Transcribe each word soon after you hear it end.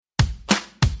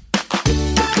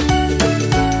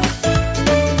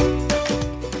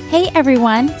Hey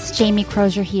everyone, it's Jamie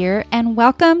Crozier here, and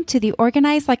welcome to the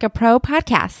Organize Like a Pro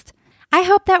podcast. I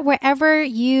hope that wherever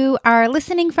you are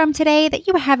listening from today, that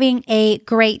you are having a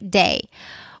great day.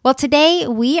 Well, today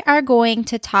we are going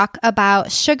to talk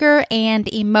about sugar and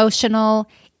emotional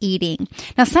eating.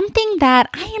 Now, something that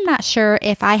I am not sure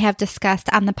if I have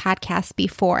discussed on the podcast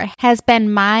before has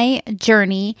been my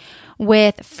journey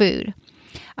with food.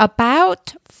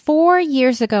 About 4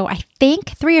 years ago, I think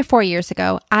 3 or 4 years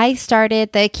ago, I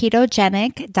started the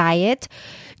ketogenic diet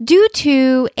due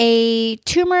to a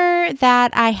tumor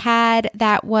that I had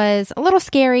that was a little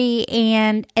scary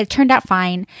and it turned out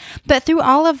fine. But through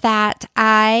all of that,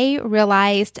 I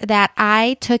realized that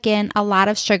I took in a lot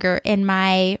of sugar in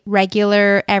my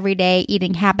regular everyday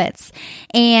eating habits.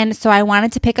 And so I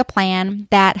wanted to pick a plan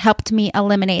that helped me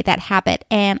eliminate that habit.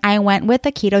 And I went with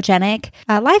the ketogenic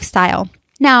lifestyle.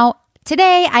 Now,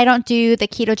 today, I don't do the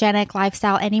ketogenic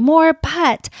lifestyle anymore,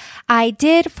 but I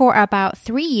did for about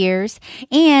 3 years,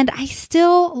 and I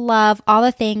still love all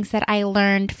the things that I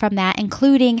learned from that,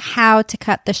 including how to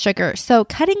cut the sugar. So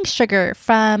cutting sugar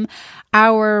from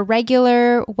our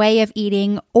regular way of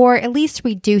eating, or at least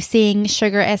reducing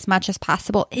sugar as much as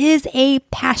possible, is a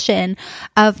passion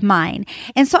of mine.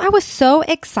 And so I was so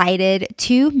excited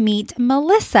to meet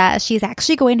Melissa. She's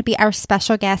actually going to be our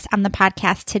special guest on the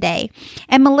podcast today.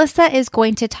 And Melissa is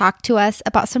going to talk to us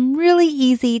about some really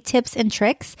easy tips and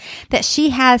tricks that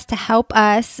she has to help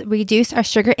us reduce our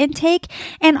sugar intake,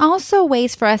 and also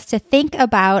ways for us to think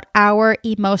about our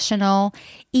emotional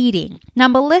eating. Now,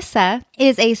 Melissa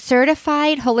is a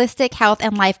certified holistic health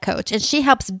and life coach, and she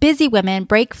helps busy women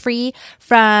break free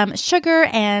from sugar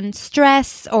and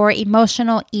stress or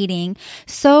emotional eating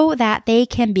so that they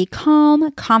can be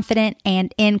calm, confident,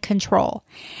 and in control.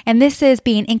 And this is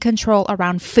being in control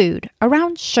around food,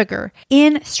 around sugar,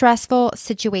 in stressful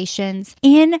situations,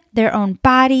 in their own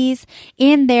bodies,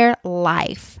 in their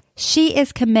life. She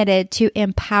is committed to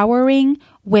empowering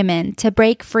women to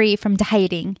break free from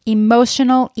dieting,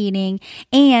 emotional eating,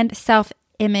 and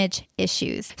self-image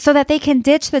issues so that they can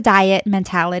ditch the diet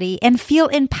mentality and feel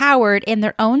empowered in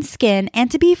their own skin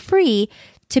and to be free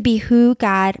to be who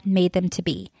God made them to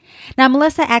be. Now,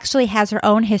 Melissa actually has her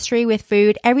own history with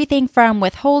food, everything from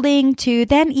withholding to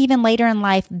then even later in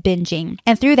life binging.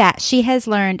 And through that, she has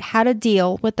learned how to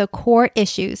deal with the core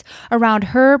issues around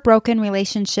her broken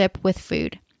relationship with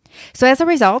food. So as a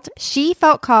result, she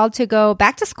felt called to go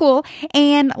back to school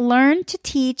and learn to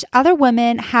teach other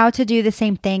women how to do the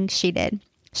same thing she did.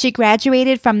 She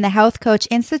graduated from the Health Coach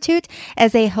Institute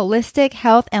as a holistic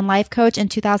health and life coach in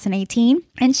 2018,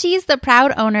 and she's the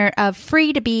proud owner of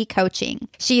Free to Be Coaching.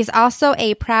 She is also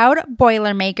a proud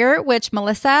Boilermaker, which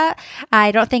Melissa,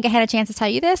 I don't think I had a chance to tell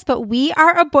you this, but we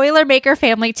are a Boilermaker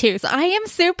family too. So I am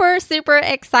super, super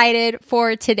excited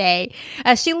for today.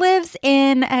 She lives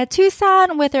in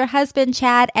Tucson with her husband,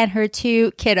 Chad, and her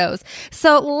 2 kiddos.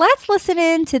 So let's listen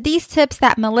in to these tips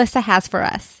that Melissa has for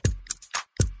us.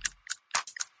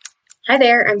 Hi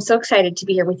there. I'm so excited to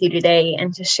be here with you today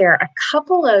and to share a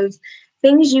couple of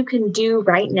things you can do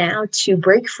right now to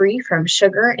break free from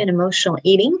sugar and emotional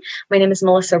eating. My name is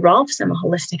Melissa Rolfs. I'm a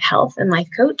holistic health and life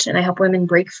coach, and I help women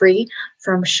break free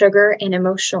from sugar and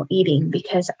emotional eating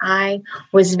because I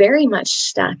was very much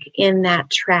stuck in that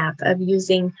trap of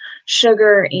using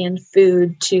sugar and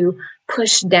food to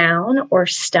push down or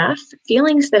stuff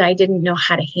feelings that I didn't know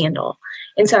how to handle.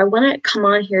 And so I want to come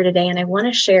on here today and I want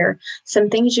to share some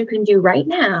things you can do right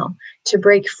now to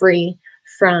break free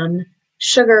from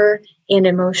sugar and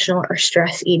emotional or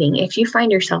stress eating if you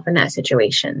find yourself in that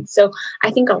situation. So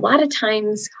I think a lot of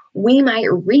times we might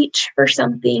reach for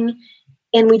something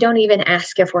and we don't even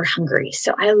ask if we're hungry.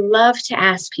 So I love to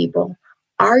ask people,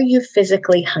 are you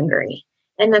physically hungry?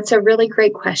 And that's a really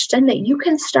great question that you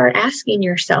can start asking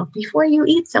yourself before you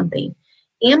eat something.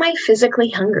 Am I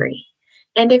physically hungry?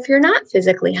 And if you're not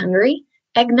physically hungry,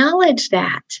 acknowledge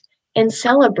that and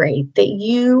celebrate that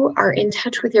you are in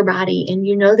touch with your body and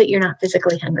you know that you're not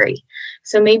physically hungry.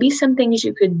 So maybe some things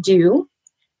you could do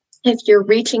if you're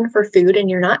reaching for food and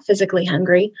you're not physically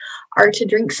hungry are to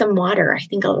drink some water. I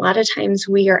think a lot of times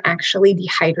we are actually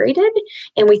dehydrated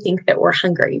and we think that we're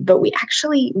hungry, but we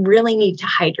actually really need to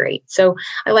hydrate. So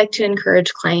I like to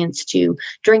encourage clients to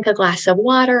drink a glass of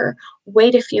water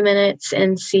wait a few minutes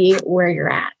and see where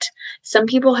you're at. Some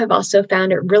people have also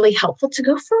found it really helpful to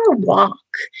go for a walk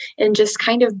and just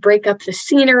kind of break up the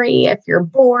scenery. If you're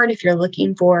bored, if you're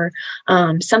looking for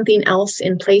something else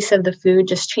in place of the food,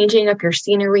 just changing up your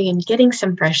scenery and getting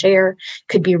some fresh air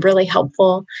could be really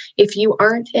helpful. If you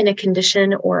aren't in a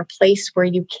condition or a place where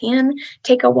you can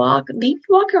take a walk, maybe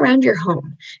walk around your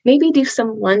home. Maybe do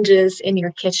some lunges in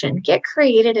your kitchen. Get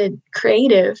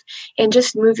creative and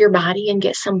just move your body and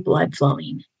get some blood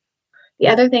flowing. The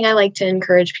other thing I like to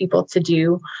encourage people to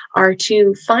do are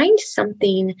to find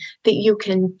something that you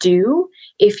can do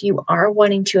if you are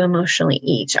wanting to emotionally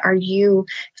eat. Are you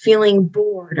feeling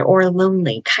bored or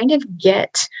lonely? Kind of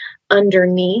get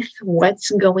underneath what's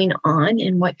going on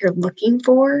and what you're looking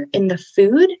for in the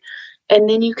food. And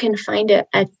then you can find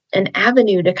an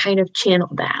avenue to kind of channel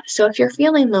that. So if you're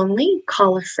feeling lonely,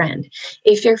 call a friend.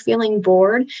 If you're feeling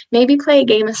bored, maybe play a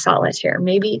game of solitaire.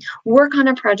 Maybe work on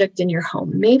a project in your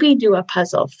home. Maybe do a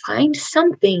puzzle. Find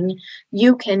something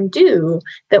you can do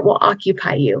that will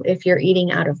occupy you if you're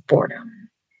eating out of boredom.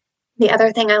 The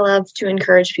other thing I love to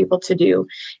encourage people to do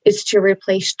is to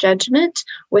replace judgment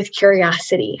with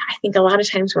curiosity. I think a lot of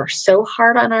times we're so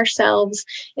hard on ourselves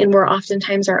and we're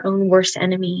oftentimes our own worst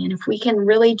enemy. And if we can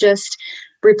really just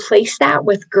replace that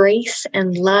with grace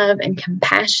and love and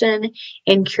compassion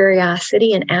and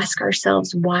curiosity and ask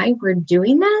ourselves why we're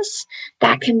doing this,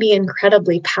 that can be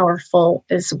incredibly powerful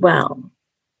as well.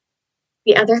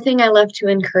 The other thing I love to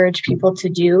encourage people to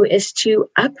do is to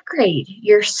upgrade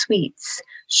your sweets.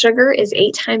 Sugar is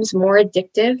 8 times more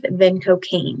addictive than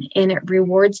cocaine, and it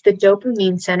rewards the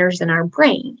dopamine centers in our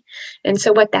brain. And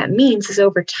so what that means is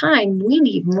over time, we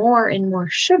need more and more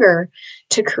sugar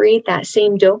to create that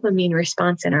same dopamine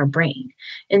response in our brain.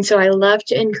 And so I love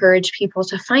to encourage people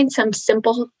to find some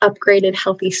simple, upgraded,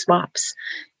 healthy swaps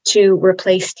to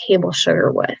replace table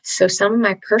sugar with. So some of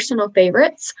my personal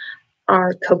favorites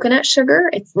are coconut sugar.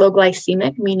 It's low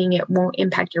glycemic, meaning it won't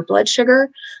impact your blood sugar.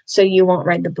 So you won't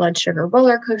ride the blood sugar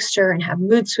roller coaster and have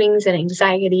mood swings and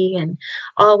anxiety and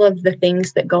all of the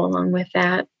things that go along with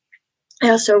that. I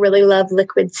also really love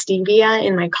liquid stevia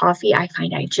in my coffee. I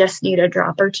find I just need a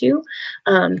drop or two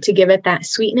to give it that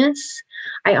sweetness.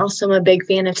 I also am a big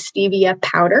fan of stevia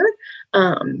powder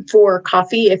for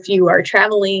coffee if you are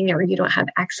traveling or you don't have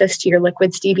access to your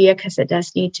liquid stevia because it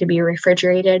does need to be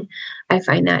refrigerated. I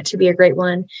find that to be a great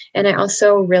one. And I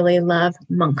also really love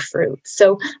monk fruit.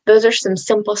 So those are some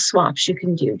simple swaps you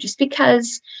can do. Just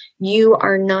because you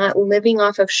are not living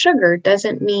off of sugar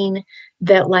doesn't mean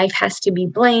that life has to be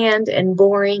bland and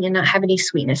boring and not have any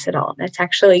sweetness at all. That's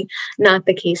actually not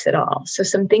the case at all. So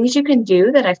some things you can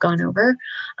do that I've gone over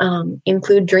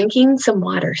include drinking some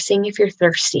water, seeing if you're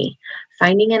thirsty,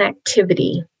 finding an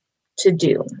activity to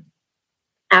do,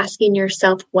 asking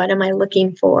yourself, what am I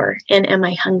looking for? And am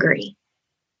I hungry?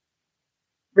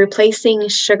 Replacing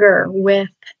sugar with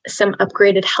some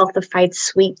upgraded healthified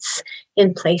sweets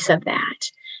in place of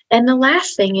that. And the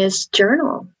last thing is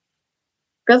journal.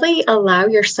 Really allow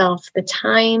yourself the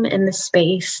time and the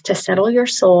space to settle your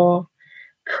soul,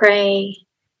 pray,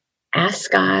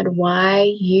 ask God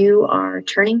why you are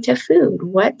turning to food.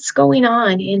 What's going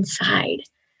on inside?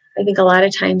 I think a lot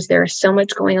of times there is so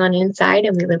much going on inside,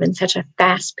 and we live in such a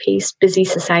fast-paced, busy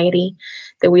society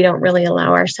that we don't really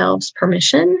allow ourselves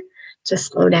permission to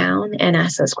slow down and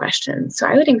ask those questions. So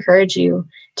I would encourage you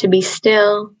to be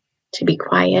still, to be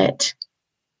quiet,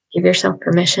 give yourself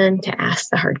permission to ask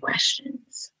the hard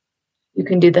questions. You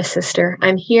can do this, sister.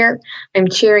 I'm here. I'm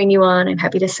cheering you on. I'm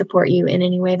happy to support you in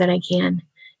any way that I can.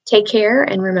 Take care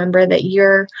and remember that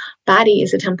your body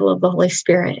is a temple of the Holy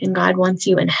Spirit, and God wants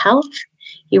you in health.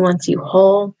 He wants you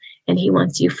whole, and He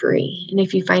wants you free. And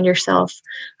if you find yourself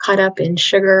caught up in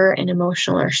sugar and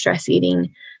emotional or stress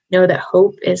eating, know that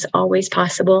hope is always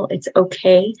possible. It's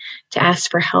okay to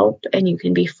ask for help, and you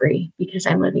can be free because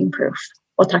I'm living proof.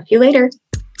 We'll talk to you later.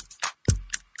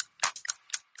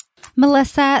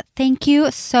 Melissa, thank you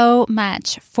so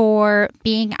much for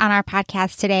being on our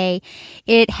podcast today.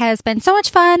 It has been so much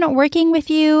fun working with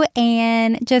you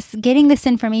and just getting this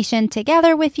information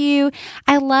together with you.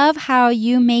 I love how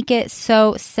you make it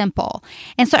so simple.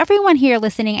 And so everyone here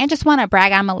listening, I just want to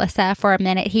brag on Melissa for a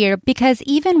minute here, because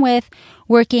even with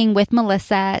working with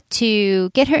Melissa to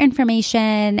get her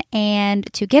information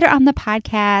and to get her on the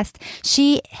podcast,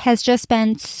 she has just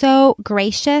been so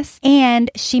gracious, and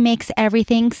she makes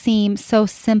everything seem so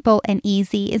simple and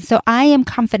easy. And so I am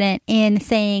confident in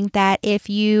saying that if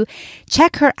you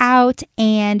check her out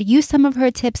and use some of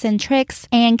her tips and tricks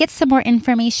and get some more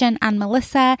information on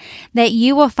Melissa, that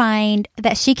you will find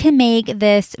that she can make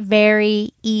this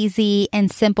very easy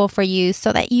and simple for you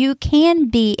so that you can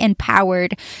be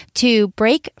empowered to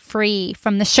break free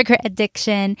from the sugar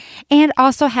addiction and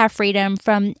also have freedom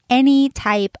from any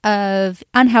type of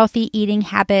unhealthy eating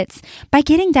habits by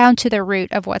getting down to the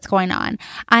root of what's going on.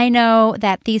 I know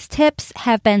that these tips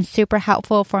have been super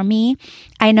helpful for me.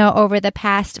 I know over the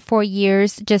past 4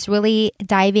 years, just really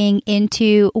diving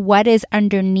into what is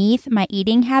underneath my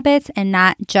eating habits and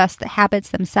not just the habits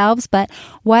themselves, but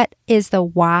what is the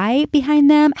why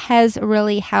behind them has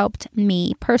really helped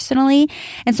me personally.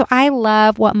 And so I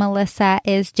love what Melissa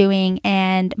is doing.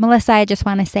 And Melissa, I just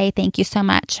want to say thank you so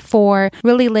much for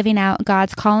really living out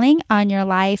God's calling on your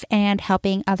life and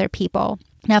helping other people.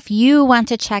 Now, if you want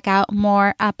to check out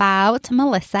more about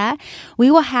Melissa,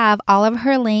 we will have all of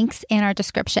her links in our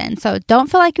description. So don't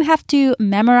feel like you have to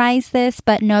memorize this,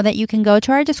 but know that you can go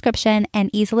to our description and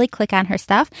easily click on her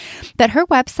stuff. But her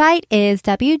website is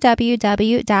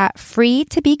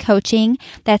www.free2becoaching.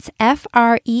 That's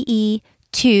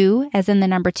FREE2 as in the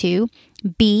number 2,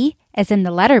 B as in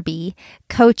the letter B,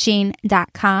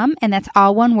 coaching.com. And that's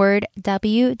all one word,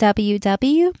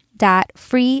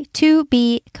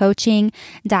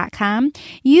 www.free2becoaching.com.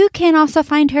 You can also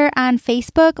find her on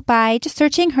Facebook by just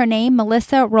searching her name,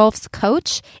 Melissa Rolfs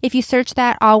Coach. If you search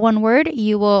that all one word,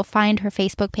 you will find her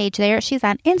Facebook page there. She's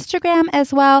on Instagram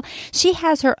as well. She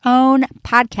has her own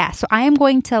podcast. So I am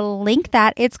going to link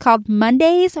that. It's called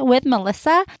Mondays with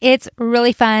Melissa. It's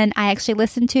really fun. I actually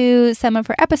listened to some of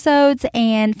her episodes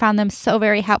and found them so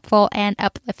very helpful and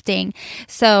uplifting.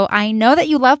 So I know that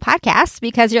you love podcasts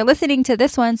because you're listening to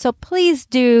this one. So please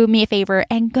do me a favor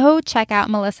and go check out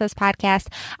Melissa's podcast.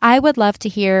 I would love to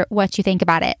hear what you think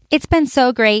about it. It's been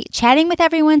so great chatting with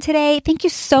everyone today. Thank you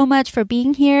so much for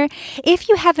being here. If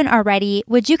you haven't already,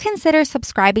 would you consider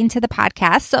subscribing to the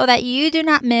podcast so that you do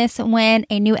not miss when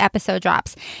a new episode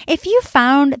drops? If you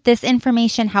found this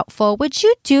information helpful, would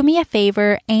you do me a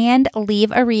favor and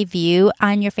leave a review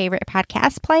on your favorite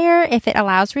podcast player if it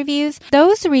allows reviews?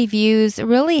 Those reviews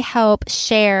really help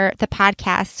share the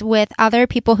podcast with other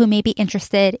people who may be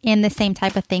interested in the same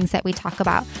type of things that we talk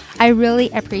about. I really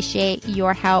appreciate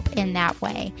your help in that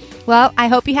way. Well, I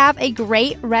hope you have a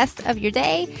great rest of your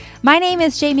day. My name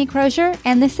is Jamie Crozier,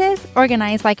 and this is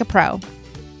Organize Like a Pro.